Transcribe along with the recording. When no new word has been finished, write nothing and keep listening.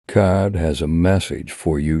God has a message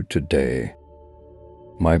for you today.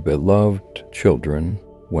 My beloved children,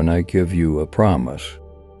 when I give you a promise,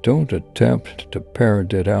 don't attempt to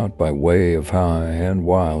parrot it out by way of how and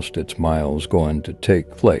whilst it's miles going to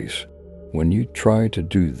take place. When you try to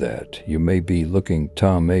do that, you may be looking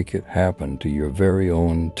to make it happen to your very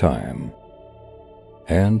own time.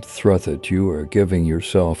 And through it you are giving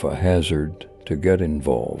yourself a hazard to get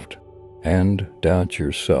involved. And doubt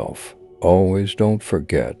yourself. Always don't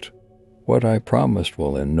forget, what I promised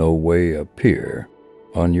will in no way appear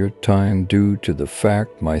on your time due to the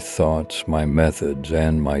fact my thoughts, my methods,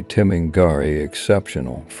 and my timing are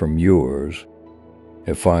exceptional from yours.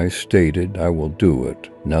 If I stated I will do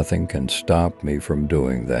it, nothing can stop me from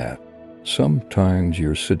doing that. Sometimes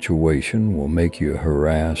your situation will make you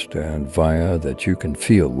harassed and via that you can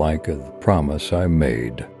feel like the promise I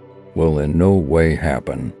made will in no way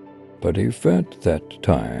happen. But if at that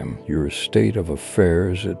time your state of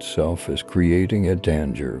affairs itself is creating a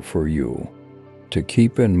danger for you, to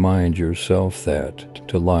keep in mind yourself that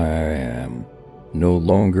to lie I am no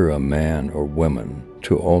longer a man or woman,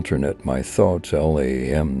 to alternate my thoughts I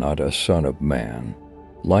am not a son of man.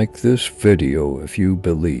 Like this video if you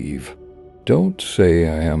believe. Don't say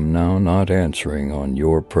I am now not answering on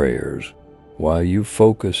your prayers, while you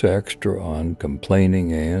focus extra on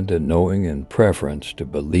complaining and knowing in preference to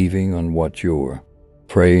believing on what you're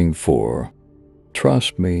praying for.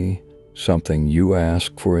 Trust me, something you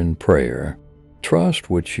ask for in prayer, trust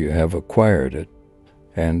which you have acquired it,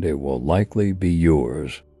 and it will likely be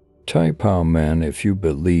yours. Type Amen if you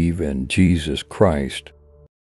believe in Jesus Christ.